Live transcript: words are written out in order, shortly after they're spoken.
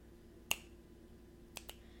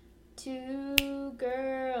Two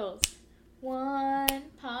girls, one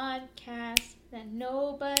podcast that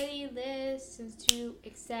nobody listens to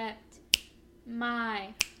except my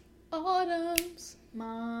Autumn's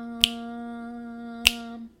mom.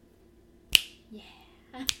 Yeah.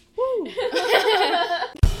 Woo.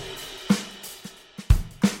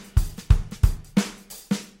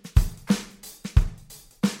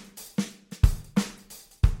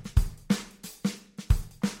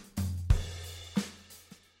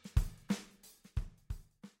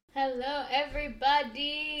 Hello,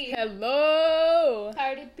 everybody. Hello.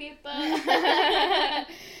 Party people. What's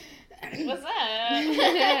up? How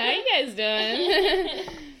you guys doing?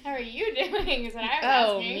 How are you doing? Is what I was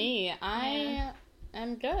asking. Me. I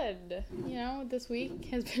am good. You know, this week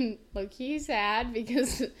has been low-key sad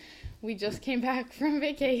because we just came back from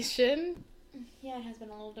vacation. Yeah, it has been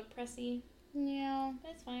a little depressing. Yeah.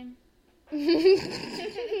 That's fine.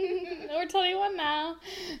 We're 21 now.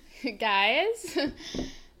 Guys,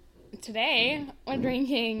 today we're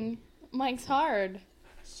drinking Mike's Hard.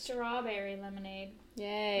 Strawberry lemonade.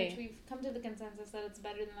 Yay. Which we've come to the consensus that it's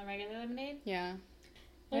better than the regular lemonade. Yeah.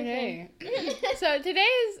 Okay. So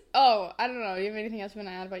today's... Oh, I don't know. Do you have anything else you want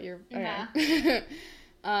to add about your... Okay.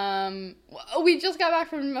 Nah. We just got back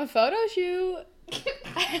from a photo shoot.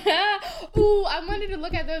 Ooh, I wanted to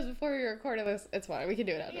look at those before we recorded this. It's fine. We can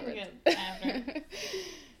do it afterwards.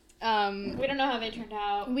 We don't know how they turned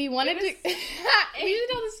out. We wanted to... We should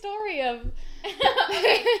tell the story of...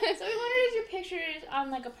 Okay, so we wanted to do pictures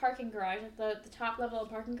on, like, a parking garage, like the top level of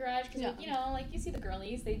parking garage, because, Yeah. you know, like, you see the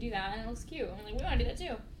girlies, they do that, and it looks cute, and, like, we want to do that,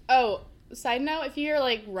 too. Oh, side note, if you hear,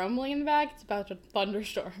 like, rumbling in the back, it's about to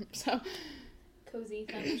thunderstorm, so... Cozy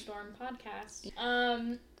thunderstorm podcast.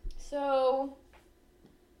 So,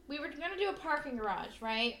 we were going to do a parking garage,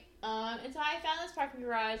 right? And so I found this parking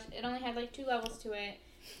garage, it only had, like, 2 levels to it.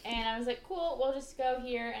 And I was like, cool, we'll just go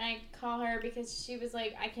here. And I call her because she was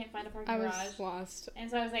like, I can't find a parking garage. I was lost.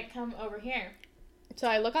 And so I was like, come over here. So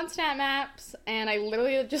I look on Snap Maps, and I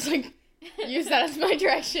literally just, like, use that as my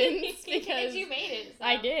directions because... You made it. So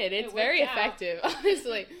I did. It's it very worked out. effective,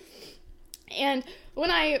 honestly. And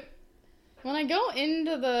when I go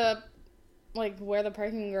into the... like, where the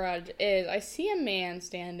parking garage is, I see a man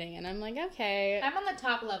standing, and I'm like, okay. I'm on the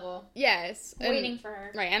top level. Yes. Waiting for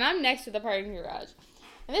her. Right, and I'm next to the parking garage.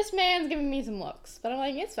 And this man's giving me some looks, but I'm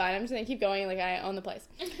like, it's fine. I'm just going to keep going like I own the place.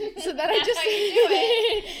 So then I That's just... how you do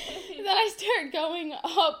it. Then I start going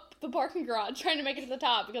up the parking garage, trying to make it to the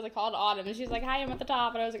top, because I called Autumn, and she's like, hi, I'm at the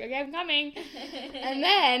top. And I was like, okay, I'm coming. And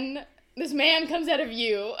then this man comes out of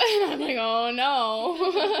view, and I'm like, oh,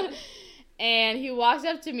 no. And he walks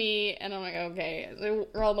up to me, and I'm like, okay. I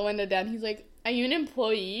roll the window down. He's like, are you an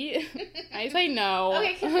employee? I say no.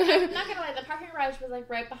 Okay, because I'm not going to lie. The parking garage was, like,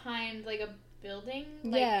 right behind, like, a building.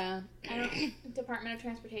 Like, yeah. I don't know, Department of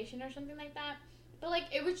Transportation or something like that. But, like,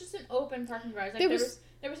 it was just an open parking garage. Like,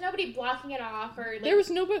 there was nobody blocking it off or, like... There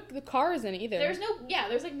was no the cars in it either. There's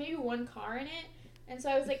like, maybe one car in it. And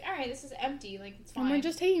so I was like, all right, this is empty. Like, it's fine. And we're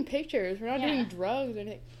just taking pictures. We're not doing drugs or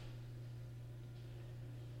anything.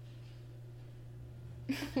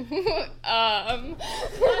 Fun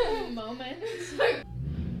moments.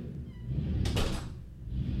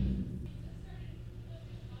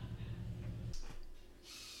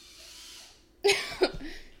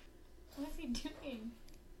 What is he doing?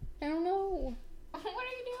 I don't know. What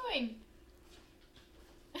are you doing?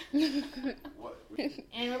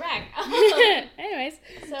 And we're back. Anyways.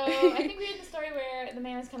 So, I think we had the story where the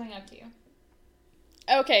man was coming up to you.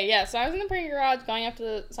 Okay, yeah, so I was in the parking garage going up to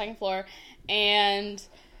the second floor, and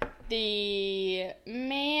the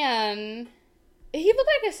man, he looked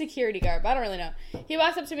like a security guard, but I don't really know. He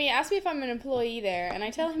walks up to me, asks me if I'm an employee there, and I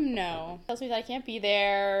tell him no. He tells me that I can't be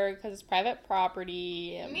there because it's private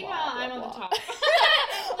property. And Meanwhile, blah, blah, I'm on the blah. top.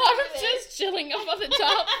 I'm just chilling up on the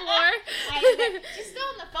top floor. She's still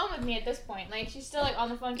on the phone with me at this point. Like, she's still, like, on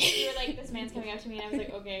the phone. You were like, this man's coming up to me, and I was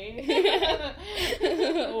like, okay.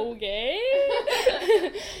 Okay.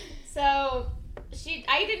 So,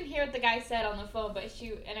 I didn't hear what the guy said on the phone,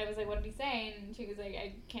 and I was like, what did he say? And she was like,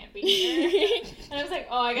 I can't be here. And I was like,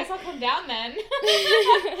 oh, I guess I'll come down then.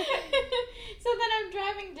 So then I'm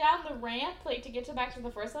driving down the ramp, like, to get back to the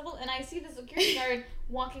first level, and I see the security guard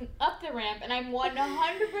walking up the ramp, and I'm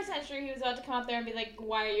 100% sure he was about to come up there and be like,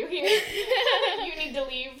 why are you here? You need to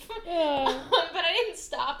leave. But I didn't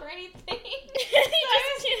stop or anything. So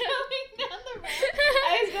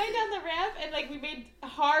I was going down the ramp, and, like, we made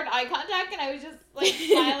hard eye contact, and I was just, like,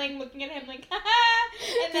 smiling, looking at him, like, ha-ha,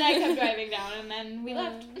 and then I kept driving down, and then we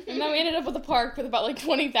left. And then we ended up at the park with about, like,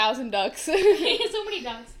 20,000 ducks. So many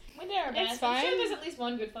ducks. We did our best. It's fine. I'm sure there's at least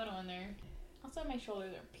one good photo in there. Also, my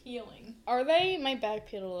shoulders are peeling. Are they? My back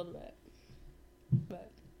peeled a little bit. But.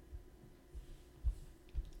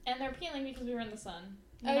 And they're peeling because we were in the sun.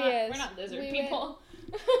 Yes. We're not lizard people.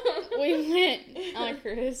 We went on a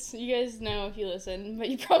cruise. You guys know if you listen, but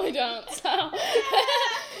you probably don't, so.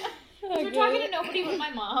 We're talking to nobody but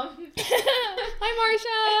my mom. Hi,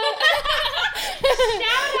 Marsha!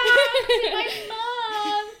 Shout out to my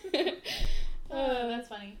mom! That's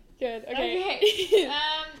funny. Good, okay.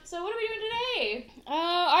 So what are we doing today?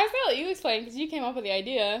 I feel like you explained, because you came up with the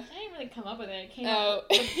idea. I didn't really come up with it. It came up.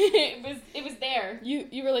 It was there.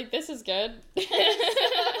 You were like, this is good.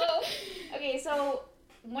 Okay, so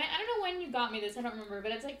I don't know when you got me this, I don't remember,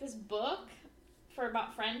 but it's like this book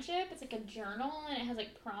about friendship. It's like a journal, and it has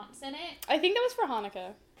like prompts in it. I think that was for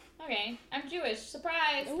Hanukkah. Okay, I'm Jewish.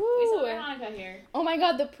 Surprise! Ooh. We celebrate Hanukkah here. Oh my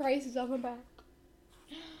god, the price is on the back.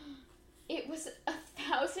 It was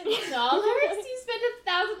 $1,000. You spent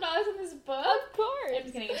 $1,000 on this book? Of course. I'm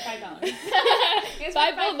just kidding. It's $5. It's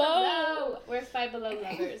Five Below. We're Five Below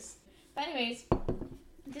lovers. But anyways,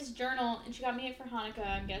 this journal, and she got me it for Hanukkah,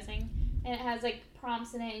 I'm guessing, and it has like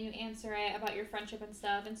prompts in it, and you answer it about your friendship and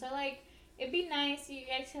stuff. And so like, it'd be nice so you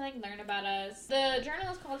guys can like learn about us. The journal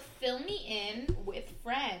is called Fill Me In with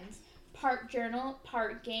Friends. Part journal,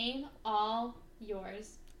 part game, all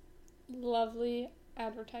yours. Lovely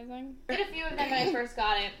advertising. I did a few of them when I first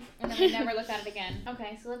got it, and then I never looked at it again.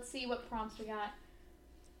 Okay, so let's see what prompts we got.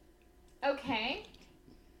 Okay.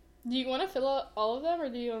 Do you want to fill out all of them, or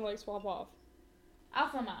do you want to like swap off? I'll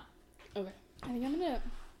fill them out. Okay. I think I'm gonna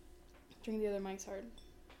drink the other mic's hard.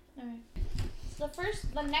 Okay. So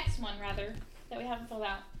the next one rather, that we haven't filled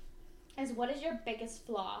out, is what is your biggest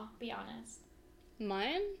flaw? Be honest.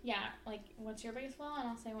 Mine? Yeah, like, what's your biggest flaw? And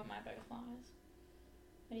I'll say what my biggest flaw is.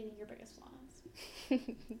 What do you think your biggest flaw is?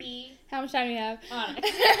 B. How much time do you have? Honest.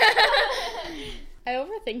 I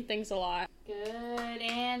overthink things a lot. Good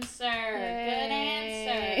answer. Yay. Good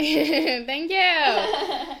answer. Thank you.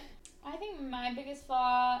 I think my biggest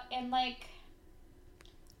flaw, and like,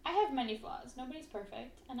 I have many flaws. Nobody's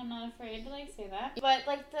perfect, and I'm not afraid to like say that. But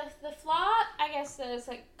like the flaw, I guess, that is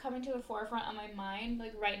like coming to the forefront of my mind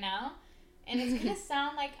like right now, and it's gonna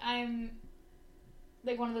sound like I'm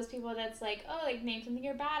like one of those people that's like, oh, like name something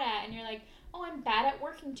you're bad at, and you're like, oh, I'm bad at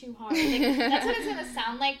working too hard. Like, that's what it's gonna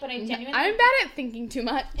sound like, but I genuinely... I'm bad at thinking too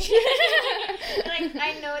much. Like,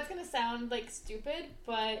 I know it's gonna sound, like, stupid,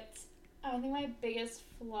 but I think my biggest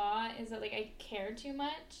flaw is that, like, I care too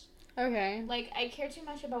much. Okay. Like, I care too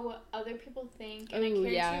much about what other people think, and I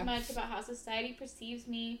care too much about how society perceives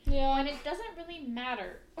me, when it doesn't really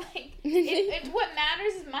matter. Like, what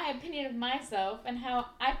matters is my opinion of myself and how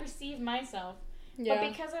I perceive myself. Yeah. But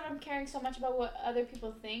because I'm caring so much about what other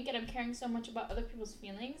people think, and I'm caring so much about other people's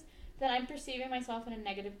feelings, that I'm perceiving myself in a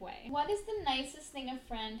negative way. What is the nicest thing a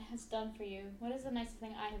friend has done for you? What is the nicest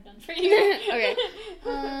thing I have done for you? Okay.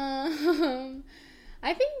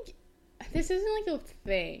 I think this isn't like a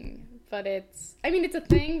thing, but it's a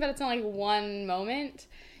thing, but it's not like one moment.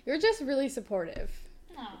 You're just really supportive.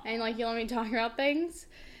 Aww. And like you let me talk about things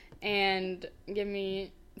and give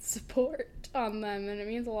me support on them, and it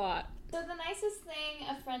means a lot. So the nicest thing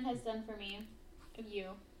a friend has done for me, you,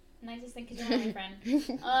 nicest thing, because you're not my friend.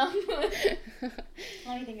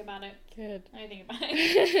 Let me think about it. Good. Let me think about it.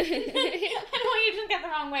 I know you just got the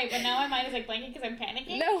wrong way, but now my mind is like blanking because I'm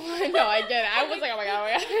panicking. No, I get it. I was like, oh my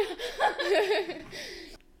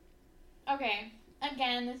god. Okay.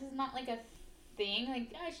 Again, this is not like a thing.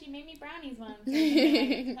 Like, oh, she made me brownies once.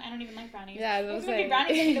 I don't even like brownies. Yeah, brownies would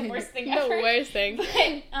be the worst thing ever. The worst thing. But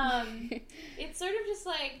it's sort of just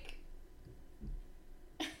like,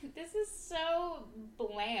 this is so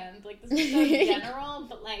bland. Like, this is so general,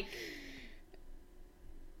 but like,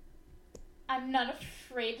 I'm not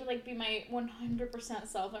afraid to like be my 100%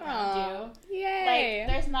 self around you. Yay!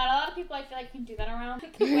 Like, there's not a lot of people I feel like can do that around.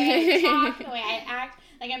 Like, the way I talk, the way I act.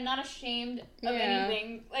 Like, I'm not ashamed of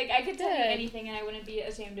anything. Like, I could tell you anything and I wouldn't be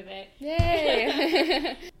ashamed of it.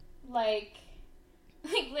 Yay! Like,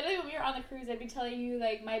 literally when we were on the cruise, I'd be telling you,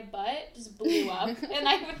 like, my butt just blew up, and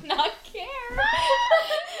I would not care.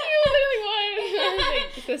 You literally would.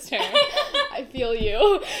 Like, sister, I feel you.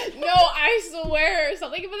 No, I swear,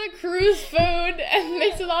 something about the cruise food and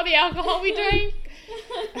mixed with all the alcohol we drank.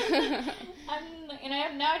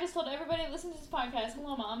 I just told everybody to listen to this podcast.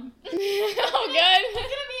 Hello, Mom. Oh, good. It's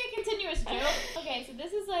gonna be a continuous joke. Okay, so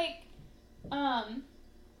this is like,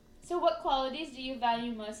 so what qualities do you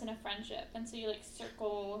value most in a friendship? And so you like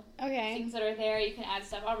circle things that are there. You can add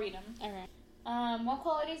stuff. I'll read them. Okay. What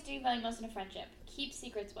qualities do you value most in a friendship? Keep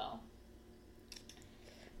secrets well.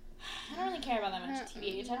 I don't really care about that much,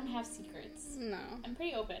 TBH. I don't have secrets. No. I'm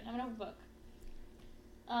pretty open. I'm an open book.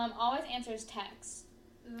 always answers texts.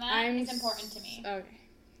 That is important to me. Okay.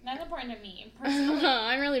 That's important to me, personally.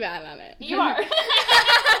 I'm really bad at it. You are. You're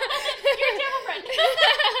a terrible friend.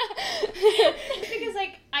 Because,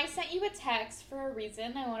 like, I sent you a text for a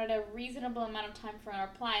reason. I wanted a reasonable amount of time for a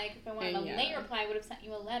reply. Like, if I wanted a late reply, I would have sent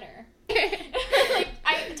you a letter. Like,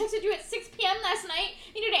 I texted you at 6 p.m. last night.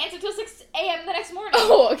 You need to answer till 6 a.m. the next morning.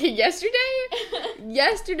 Oh, okay. Yesterday,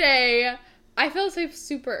 I fell asleep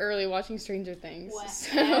super early watching Stranger Things.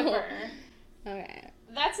 Whatever. So, okay.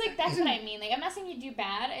 That's what I mean. Like, I'm not saying you do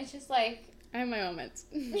bad. It's just, like... I have my moments.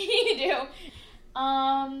 You do.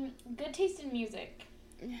 Good taste in music.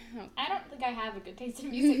 I don't think I have a good taste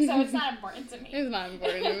in music, so it's not important to me. It's not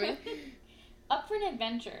important to me. Up for an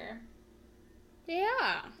adventure.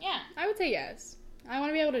 Yeah. Yeah. I would say yes. I want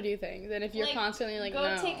to be able to do things, and if you're constantly like, go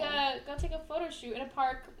no. take a photo shoot in a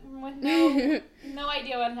park with no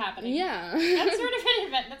idea what's happening. Yeah. That's sort of an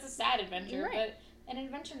adventure. That's a sad adventure, right. but an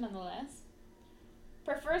adventure nonetheless.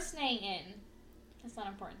 Prefer staying in. That's not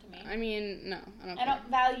important to me. I mean, no, I don't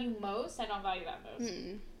value most. I don't value that most.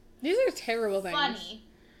 Mm-mm. These are terrible things. Funny.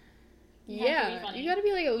 Yeah, you gotta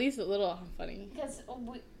be like at least a little funny. Because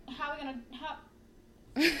how are we gonna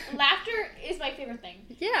laughter is my favorite thing.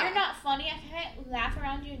 Yeah. If you're not funny, I can't laugh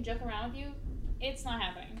around you and joke around with you. It's not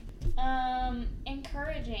happening.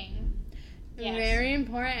 Encouraging. Yes. Very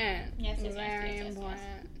important. Yes, Very important.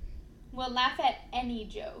 Yes. We'll laugh at any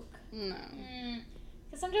joke. No.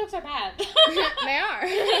 Because some jokes are bad. They are.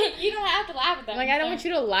 You don't have to laugh at them. Like, I don't want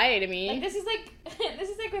you to lie to me. Like, this is like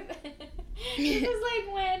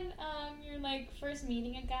when you're like first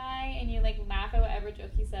meeting a guy and you like laugh at whatever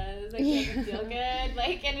joke he says, like make him feel good,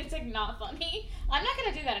 like, and it's like not funny. I'm not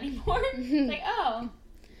gonna do that anymore. It's like, oh.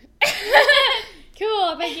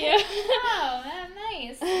 Cool, thank you. Oh, that's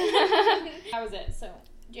nice. How was it? So,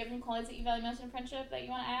 do you have any qualities that you value most in friendship that you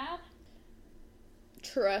want to add?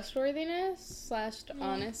 Trustworthiness /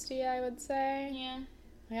 honesty, I would say. Yeah.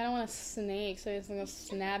 Like, I don't want a snake, so he's gonna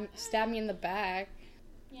stab me in the back.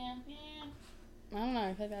 Yeah. I don't know.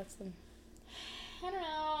 I feel like that's the. I don't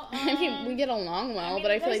know. I mean, we get along well,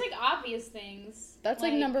 but I feel like there's like obvious things. That's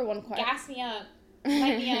like number one question. Gas me up.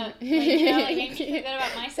 Light me up. Like, you know, like, make me feel good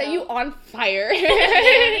about myself. Set you on fire.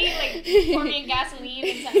 Like, pour me in gasoline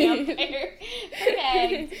and set me on fire.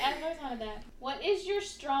 Okay. I've always wanted that. What is your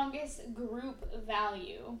strongest group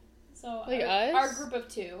value? So, like us? Our group of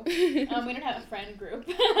two. We don't have a friend group.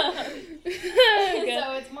 So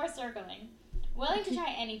it's more circling. Willing to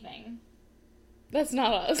try anything. That's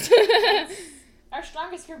not us. Our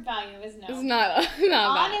strongest group value is no. It's not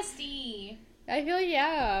Honesty. I feel like,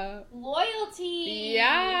 yeah. Loyalty.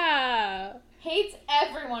 Yeah. Hates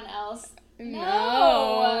everyone else. No.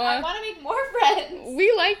 I want to make more friends.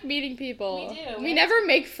 We like meeting people. We do. We never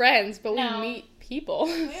make friends, but we meet people.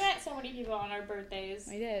 We met so many people on our birthdays.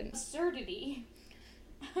 I did. Absurdity.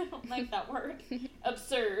 I don't like that word.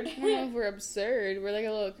 Absurd. I don't know if we're absurd. We're like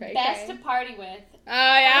a little cray. Best to party with. Oh,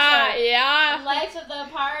 yeah. Yeah. Life of the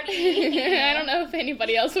party. I don't know if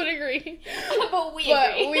anybody else would agree. But we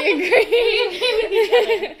agree. We agree. We agree with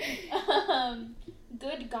each other.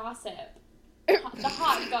 Good gossip. The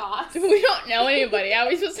hot goss. We don't know anybody. How are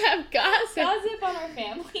we supposed to have gossip? Gossip on our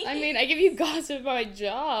family. I mean, I give you gossip about my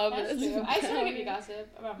job. That's true. I still give you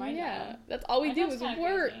gossip about my job. Yeah, that's all we do is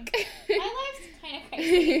work. My life's kind of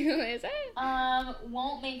crazy. Is it?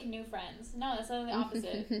 Won't make new friends. No, that's the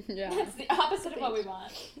opposite. Yeah. That's the opposite of what we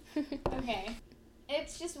want. Okay.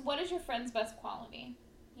 It's just, what is your friend's best quality?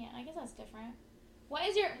 Yeah, I guess that's different. What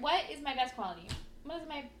is my best quality? What is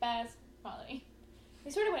my best quality?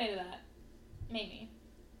 We sort of went into that. Maybe.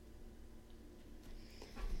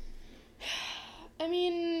 I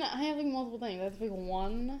mean, I have like multiple things. I have like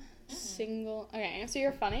one single. Okay, so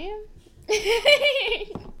you're funny.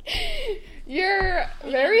 You're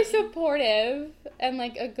very supportive and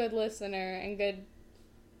like a good listener and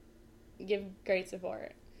give great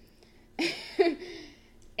support. And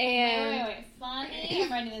wait. Funny. I'm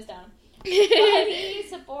writing this down. Funny,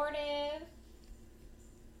 supportive.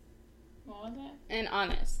 What was it? And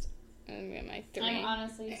honest. My 3. I'm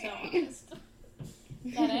honestly so honest.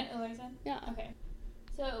 Is that it? Is what I said? Yeah. Okay.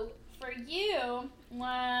 So, for you,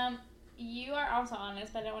 you are also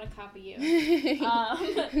honest, but I don't want to copy you.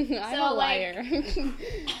 I'm a liar.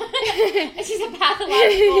 She's a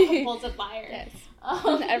pathological, compulsive liar. Yes.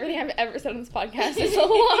 Everything I've ever said on this podcast is a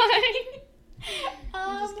lie.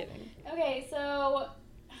 I'm just kidding. Okay, so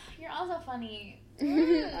you're also funny.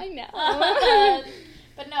 I know.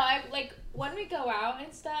 But no, I like when we go out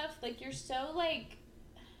and stuff, like you're so like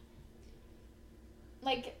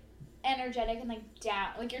energetic and like down,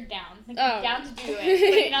 like you're down, like Oh. you're down to do it,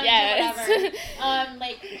 like, you're not Yes. to do whatever.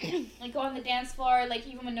 Like go on the dance floor, like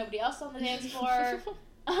even when nobody else is on the dance floor,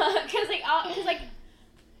 cause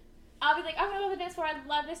I'll be like, I'm gonna go to the dance floor. I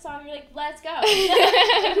love this song. You're like, let's go.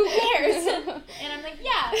 Like, who cares? And I'm like,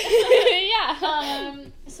 yeah. Yeah.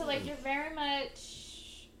 So like you're very much.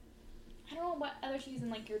 I don't know what other season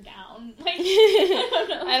like you're down. Like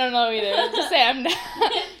I don't know either. Just say I'm down.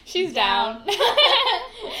 She's down.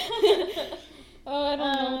 Oh, I don't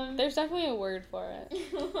know. There's definitely a word for it.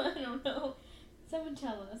 I don't know. Someone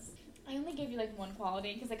tell us. I only gave you like one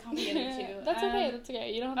quality because I copied the other two. That's okay. That's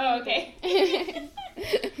okay. You don't have Oh, to. okay.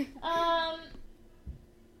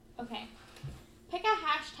 Okay. Pick a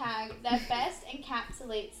hashtag that best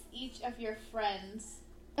encapsulates each of your friends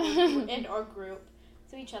and or group.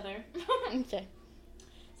 So each other. Okay.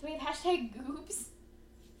 So we have hashtag Goops.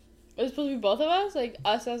 It was supposed to be both of us, like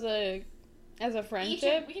us as a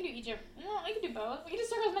friendship. We can do each of. No, we can do both. We can just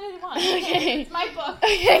start as many as we want. Okay. It's my book.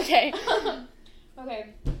 Okay.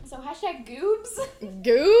 Okay. So hashtag Goobs.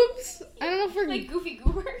 Goobs? I don't know for Like goofy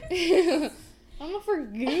goobers. I don't know for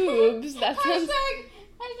goobs. That sounds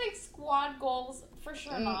hashtag squad goals. For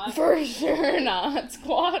sure not. For sure not.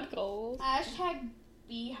 Squad goals. Hashtag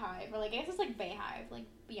Beehive. Or like I guess it's like Bayhive. Like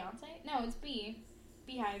Beyonce? No, it's B.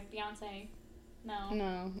 Beehive. Beyonce. No.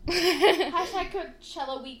 No. Hashtag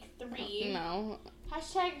Coachella Week 3. No.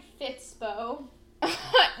 Hashtag Fitspo.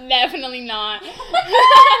 Definitely not.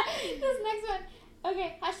 This next one.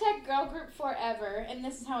 Okay, hashtag Girl Group Forever, and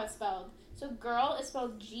this is how it's spelled. So girl is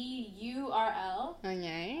spelled G-U-R-L,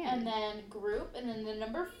 Okay. and then group, and then the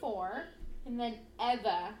number 4, and then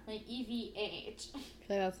Eva, like E-V-A-H. I feel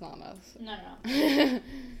like that's not us. No.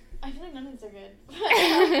 I feel like none of these are good.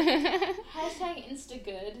 Hashtag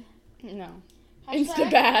Instagood. No. Hashtag, Insta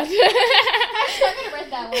bad. Hashtag, I'm gonna write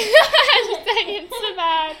that one. Hashtag Insta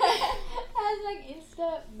bad. Hashtag Insta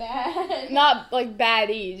bad. Not like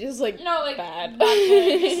baddie, just like No, like bad. not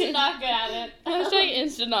good. Just not good at it. Hashtag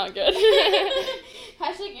Insta not good.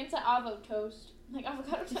 Hashtag Insta avo toast. Like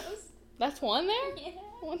avocado toast. That's one there? Yeah.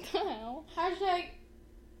 What the hell? Hashtag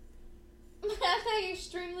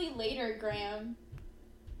extremely later gram.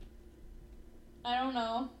 I don't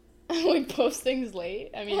know. We post things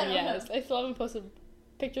late? I mean, I don't yes. know. I still haven't posted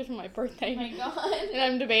pictures from my birthday. Oh my god. And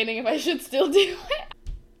I'm debating if I should still do it.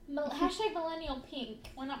 Hashtag millennial pink.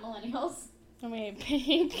 We're not millennials. I mean,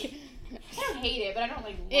 pink. I don't hate it, but I don't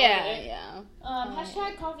like love it. Yeah.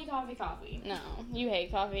 Hashtag coffee. No, you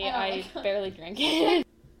hate coffee. I I don't like barely drink it.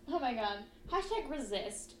 Oh my god. Hashtag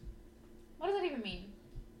resist. What does that even mean?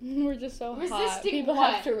 We're just so hot. Resisting People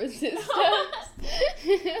what? have to resist us.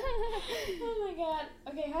 Oh my god.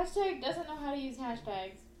 Okay, hashtag doesn't know how to use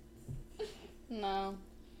hashtags. No.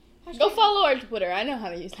 Hashtag, Go follow our Twitter. I know how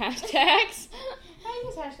to use hashtags. I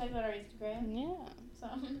use hashtags on our Instagram. Yeah. So.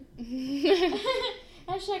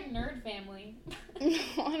 Hashtag nerd family.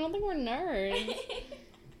 No, I don't think we're nerds.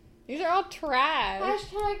 These are all trash.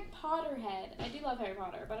 Hashtag Potterhead. I do love Harry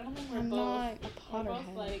Potter, but I don't think we're I'm both. not a We're both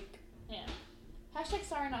Potterhead. like, yeah. Hashtag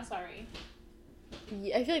sorry not sorry.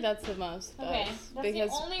 Yeah, I feel like that's the most. Okay, us, that's because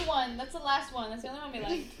the only one. That's the last one. That's the only one we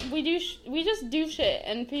like. we just do shit,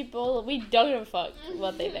 and people, we don't give a fuck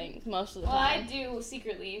what they think most of the Well, I time. do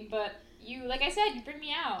secretly, but you, like I said, you bring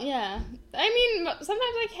me out. Yeah, I mean, sometimes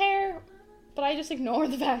I care, but I just ignore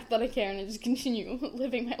the fact that I care and I just continue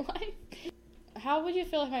living my life. How would you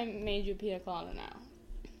feel if I made you a pina colada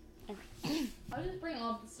now? I'll just bring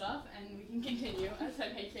all the stuff and we can continue as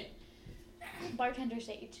I make it. Bartender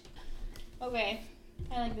Sage. Okay,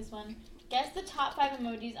 I like this one. Guess the top 5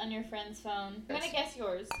 emojis on your friend's phone. I'm gonna guess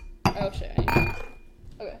yours. Oh shit.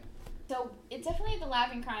 Okay. So it's definitely the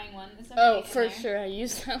laughing crying one. It's Oh, definitely in for there. sure. I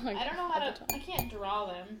use that like I don't know how all to. the I time. can't draw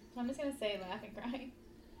them, so I'm just gonna say laughing crying.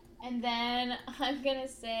 And then I'm gonna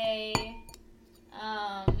say,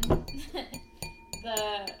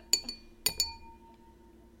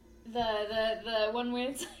 the one where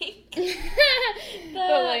it's like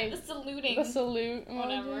the saluting. The salute. emoji.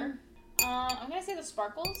 Whatever. I'm gonna say the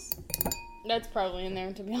sparkles. That's probably in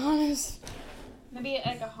there, to be honest. Maybe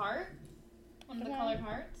like a heart. One of the Okay. colored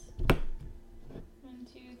hearts. 1,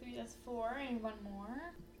 2, 3. That's 4. I need one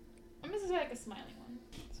more. I'm just gonna say like a smiling one.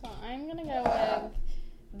 So I'm gonna go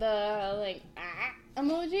with the like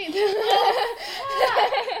emoji. Can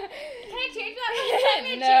I change that?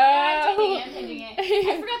 No. I'm changing it. I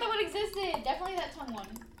forgot that one existed. Definitely that tongue one.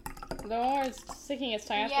 The one where it's sticking its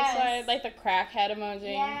tongue out Yes. the side, like the crackhead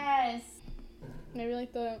emoji. Yes. Maybe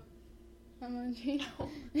like the emoji.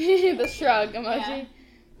 The shrug emoji. Yeah.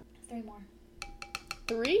 3 more.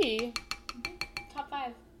 3? Top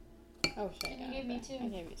 5. Oh shit. And you yeah, gave me okay. 2. I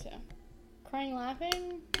gave you 2. crying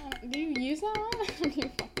laughing? Do you use that one?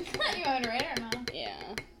 You want me to write it or not?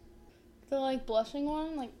 Yeah. The, like, blushing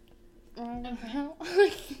one? Like,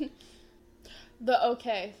 Okay. The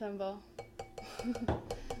okay symbol. I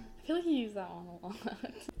feel like you use that one a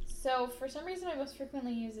lot. So, for some reason, I most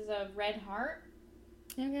frequently use is a red heart.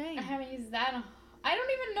 Okay. I haven't used that in I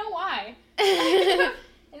don't even know why.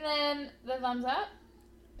 And then the thumbs up,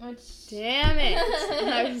 which... Damn it.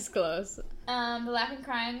 I was close. The laughing,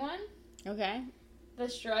 crying one. Okay. The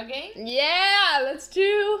shrugging. Yeah, that's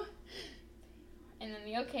 2. And then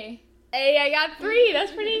the okay. Hey, I got 3.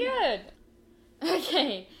 That's pretty good.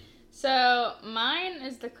 Okay. So, mine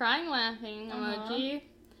is the crying laughing emoji.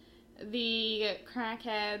 The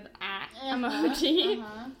crackhead emoji.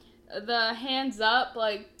 The hands up,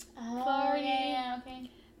 like, party. Yeah, okay.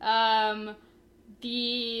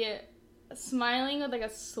 The smiling with, like, a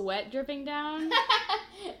sweat dripping down.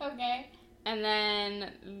 Okay. And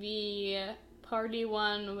then the party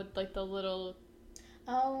one with, like, the little...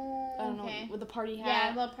 Oh, I don't know, with the party hat. Yeah,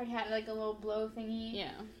 a little party hat, like a little blow thingy.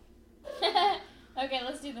 Yeah. Okay,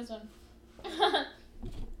 let's do this one.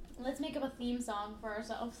 Let's make up a theme song for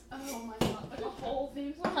ourselves. Oh my god, like a whole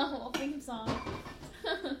theme song? A whole theme song.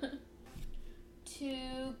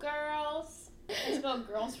 2 girls. I spelled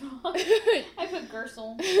girls wrong. I put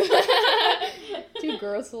Gersel. 2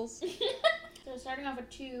 girls. So starting off with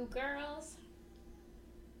 2 girls.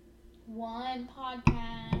 1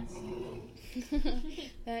 podcast.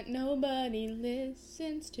 That nobody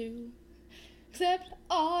listens to except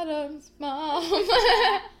Autumn's mom.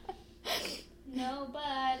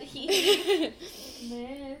 Nobody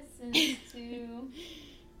listens to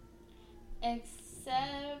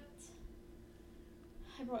except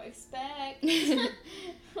I wrote expect.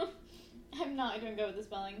 I'm not gonna go with the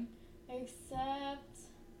spelling. Except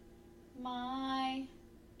my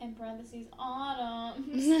in parentheses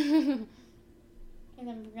Autumn's. And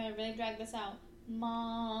then we're gonna really drag this out.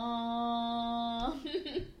 Mom. Do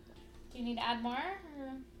you need to add more?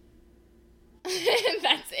 Or?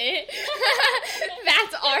 That's it?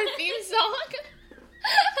 That's our theme song?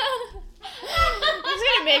 I'm just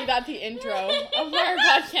gonna make that the intro of our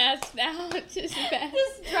podcast now. Just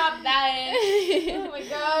drop that in. Oh my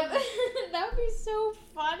god. That would be so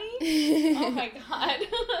funny. Oh my god.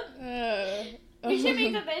 We should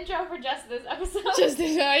make that the intro for just this episode. Just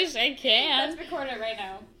as I can. Let's record it right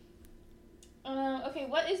now. Okay,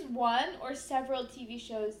 what is one or several TV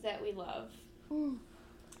shows that we love?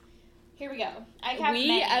 Here we go. I have we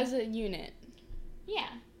many. as a unit. Yeah.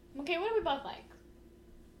 Okay, what do we both like?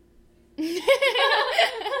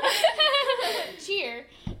 Cheer.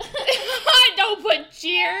 I don't put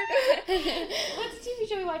Cheer. What's a TV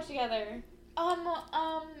show we watch together?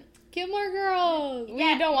 Gilmore Girls.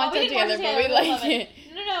 Yeah, We don't watch we that didn't together, watch but we like it.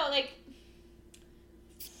 No, like,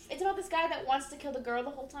 it's about this guy that wants to kill the girl the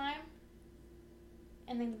whole time,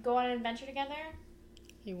 and then go on an adventure together.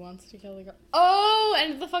 He wants to kill the girl. Oh,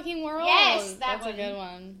 End of the Fucking World. Yes, that's a good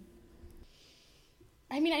one.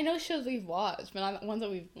 I mean, I know shows we've watched, but not ones that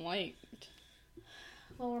we've liked.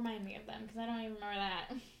 Well, remind me of them, because I don't even remember that.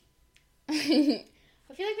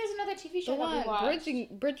 I feel like there's another TV show that we watched.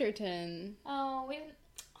 Bridgerton. Oh, we didn't...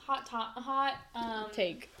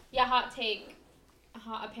 Take. Yeah, hot take. A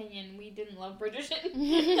hot opinion. We didn't love Bridgerton.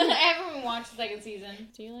 I haven't even watched the second season.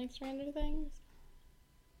 Do you like Stranger Things?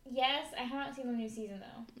 Yes, I haven't seen the new season,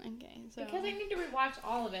 though. Okay, so... Because I need to rewatch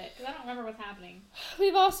all of it, because I don't remember what's happening.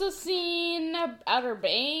 We've also seen Outer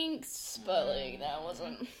Banks, but, like, that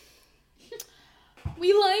wasn't...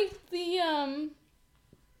 We liked the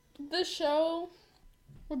show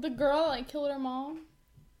with the girl that, like, killed her mom.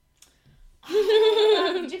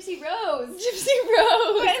 Gypsy Rose.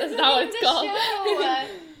 That's not what it's called.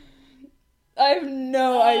 I have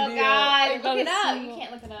no idea. Oh, God. Look it up. You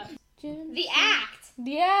can't look it up. The Act.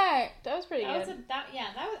 The Act. That was pretty good.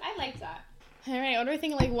 I liked that. Alright, what do we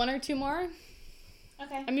think? Like 1 or 2 more?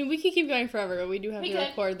 Okay. I mean, we could keep going forever, but we do have to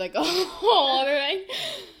record like a whole other thing.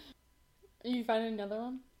 You find another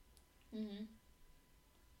one? Mm-hmm.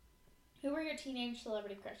 Who were your teenage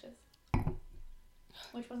celebrity crushes?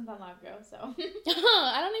 Which wasn't that long ago, so.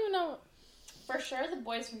 I don't even know. For sure, the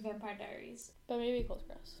boys from Vampire Diaries. But maybe Close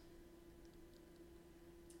Cross.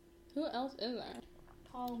 Who else is there?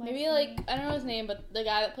 Paul maybe, like, I don't know his name, but the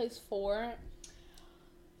guy that plays 4.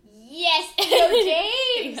 Yes! Theo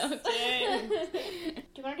James! Theo James.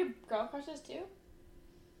 Do you want to do girl crushes, too?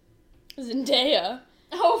 Zendaya.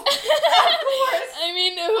 Oh, of course! I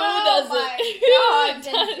mean, who doesn't?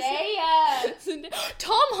 Zendaya!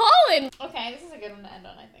 Tom Holland! Okay, this is a good one to end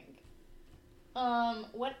on, I think.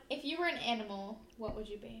 What if you were an animal, what would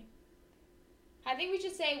you be? I think we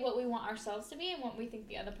should say what we want ourselves to be and what we think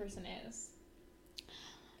the other person is.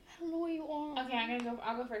 don't know what you are. Okay,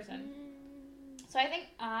 I'll go first then. So I think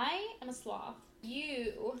I am a sloth.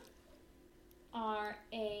 You are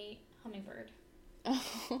a hummingbird.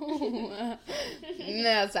 Oh,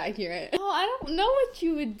 that's accurate. Oh, I don't know what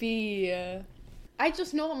you would be. I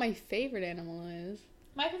just know what my favorite animal is.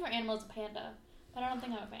 My favorite animal is a panda, but I don't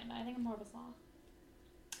think I'm a panda. I think I'm more of a sloth.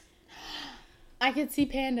 I could see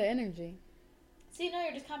panda energy. See, no,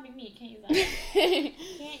 you're just copying me. You can't use that.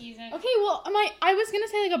 Can't use it. Okay, well, I was gonna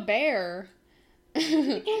say like a bear. You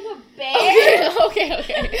can't go bear. Okay.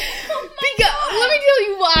 Because let me tell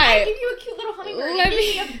you why. I give you a cute little hummingbird. Let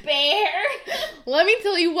me a bear. Let me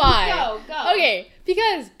tell you why. Go. Okay,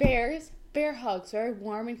 because bear hugs are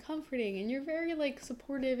warm and comforting, and you're very like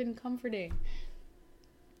supportive and comforting.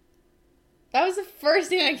 That was the first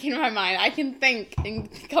thing that came to my mind. I can think and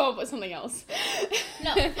come up with something else.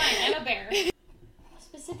 No, fine. I'm a bear.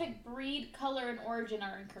 Specific breed, color, and origin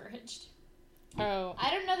are encouraged. Oh.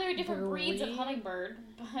 I don't know there are different breeds of hummingbird,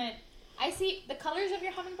 but I see the colors of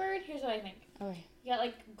your hummingbird. Here's what I think. Okay. You got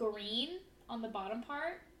like green on the bottom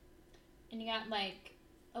part, and you got like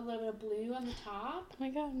a little bit of blue on the top. Oh my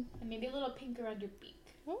god. And maybe a little pink around your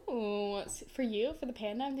beak. Oh, for you, for the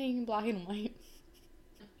panda, I'm thinking black and white.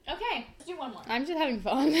 Okay, let's do one more. I'm just having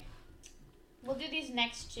fun. We'll do these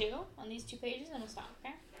next two on these 2 pages, and then we'll stop,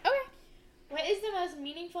 okay? Okay. What is the most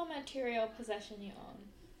meaningful material possession you own?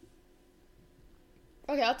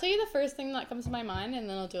 Okay, I'll tell you the first thing that comes to my mind, and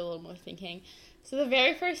then I'll do a little more thinking. So the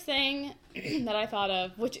very first thing that I thought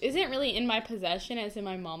of, which isn't really in my possession, it's in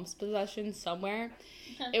my mom's possession somewhere,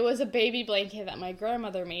 it was a baby blanket that my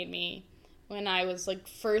grandmother made me when I was, like,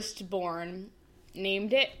 first born.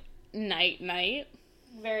 Named it Night Night.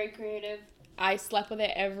 Very creative. I slept with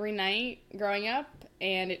it every night growing up,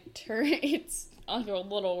 and it's like a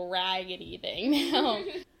little raggedy thing now.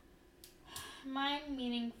 My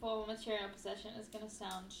meaningful material possession is going to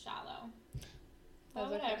sound shallow. But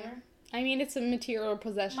That's whatever. Okay. I mean, it's a material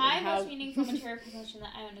possession. My most meaningful material possession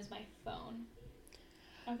that I own is my phone.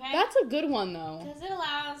 Okay? That's a good one, though. Because it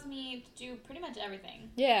allows me to do pretty much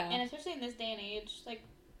everything. Yeah. And especially in this day and age, like,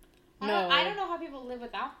 No. I don't know how people live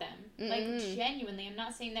without them. Mm-mm. Like, genuinely. I'm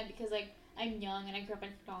not saying that because, like, I'm young and I grew up in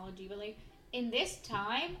technology, but, like, in this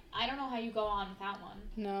time, I don't know how you go on without one.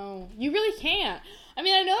 No. You really can't. I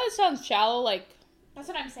mean, I know that sounds shallow, like... That's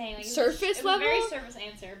what I'm saying. Like, surface level? It was a very surface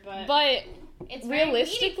answer, but it's very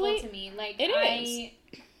realistically, meaningful to me. Like, it is.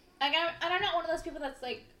 Like, I'm not one of those people that's,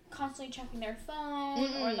 like, constantly checking their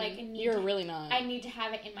phone or, like... really not. I need to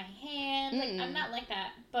have it in my hand. Like, I'm not like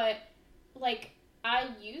that. But, like, I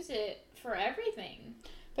use it for everything.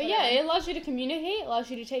 But yeah, it allows you to communicate, allows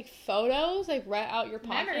you to take photos, like, right out your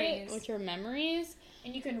pocket with your memories.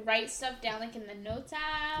 And you can write stuff down, like, in the notes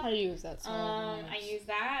app. I use that so much. I use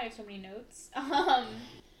that. I have so many notes.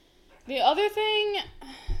 The other thing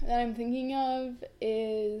that I'm thinking of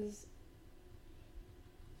is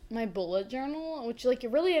my bullet journal, which, like,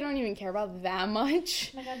 really I don't even care about that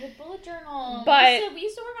much. Oh my god, the bullet journal. But we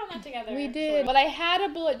used to work on that together. We did. Sort of. But I had a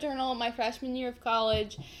bullet journal my freshman year of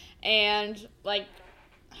college, and, like,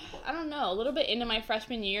 I don't know, a little bit into my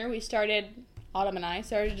freshman year, Autumn and I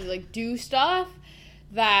started to, like, do stuff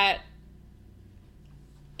that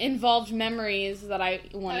involved memories that I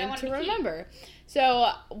wanted to remember.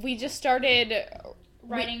 So we just started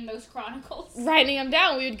writing those chronicles. Writing them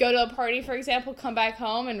down. We would go to a party, for example, come back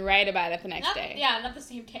home and write about it the next day. Yeah, not the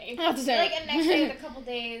same day. Not the same. Like the next day, with a couple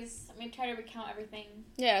days. I mean, try to recount everything.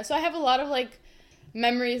 Yeah, so I have a lot of, like,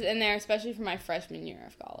 memories in there, especially from my freshman year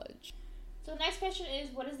of college. So the next question is,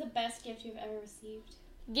 what is the best gift you've ever received?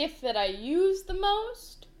 Gift that I use the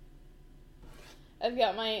most? I've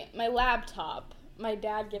got my laptop. My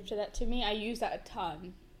dad gifted that to me. I use that a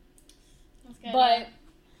ton. That's good. But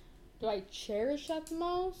do I cherish that the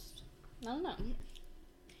most? I don't know.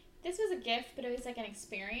 This was a gift, but it was like an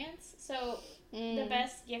experience. So the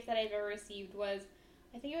best gift that I've ever received was,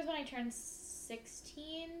 I think it was when I turned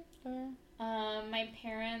 16. My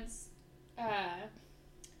parents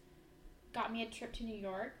got me a trip to New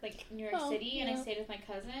York, like New York City, and I stayed with my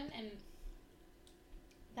cousin, and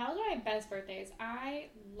that was one of my best birthdays. I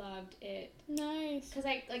loved it. Nice. Because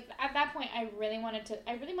at that point, I really wanted to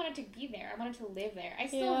be there. I wanted to live there. I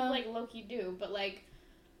still like low-key do, but like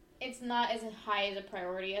it's not as high as a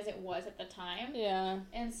priority as it was at the time. Yeah.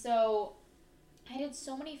 And so I did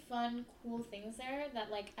so many fun, cool things there that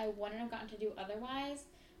like I wouldn't have gotten to do otherwise.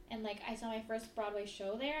 And like I saw my first Broadway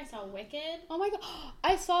show there. I saw Wicked. Oh my god,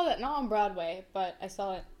 I saw that, not on Broadway, but I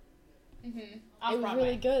saw it. It was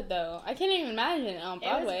really good, though. I can't even imagine it on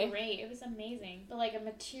Broadway. It was great. It was amazing. But, like, a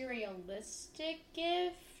materialistic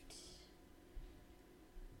gift?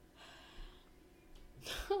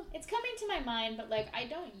 It's coming to my mind, but, like, I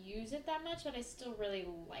don't use it that much, but I still really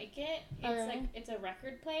like it. It's, like, it's a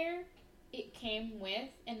record player. It came with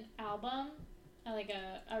an album, like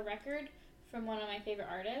a record from one of my favorite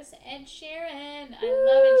artists, Ed Sheeran. I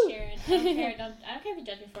love Ed Sheeran. I don't care. I don't care if you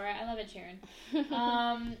judge me for it. I love Ed Sheeran.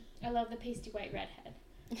 I love the pasty white redhead.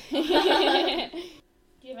 Do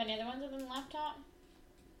you have any other ones other than the laptop?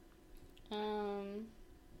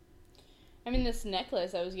 I mean, this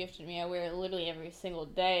necklace that was gifted me, I wear it literally every single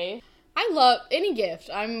day. I love any gift.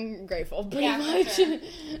 I'm grateful, pretty much. For sure.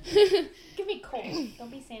 Give me coal. Don't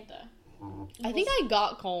be Santa. I think I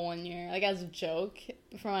got coal one year, like, as a joke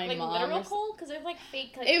from my mom. Like, literal coal? Because there's, like,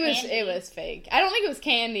 fake, like, It candy. was fake. I don't think it was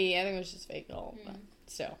candy. I think it was just fake coal, but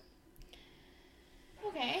still.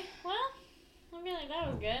 Okay, well, I feel like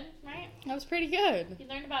that was good, right? That was pretty good. You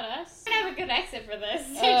learned about us. We're gonna have a good exit for this.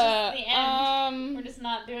 It's just the end. We're just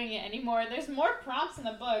not doing it anymore. There's more prompts in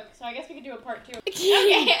the book, so I guess we could do a part 2. Okay,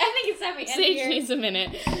 I think it's time we end Sage here. needs a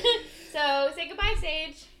minute. So, say goodbye,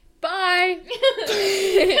 Sage. Bye!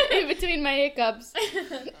 In between my hiccups.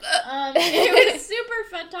 It was super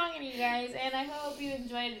fun talking to you guys, and I hope you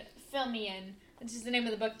enjoyed Fill Me In, which is the name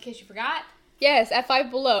of the book in case you forgot. Yes, at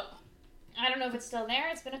Five Below. I don't know if it's still there.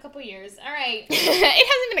 It's been a couple years. All right. It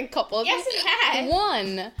hasn't been a couple. Yes, it has.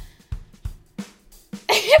 One.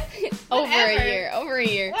 Over a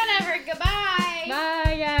year. Whatever. Goodbye.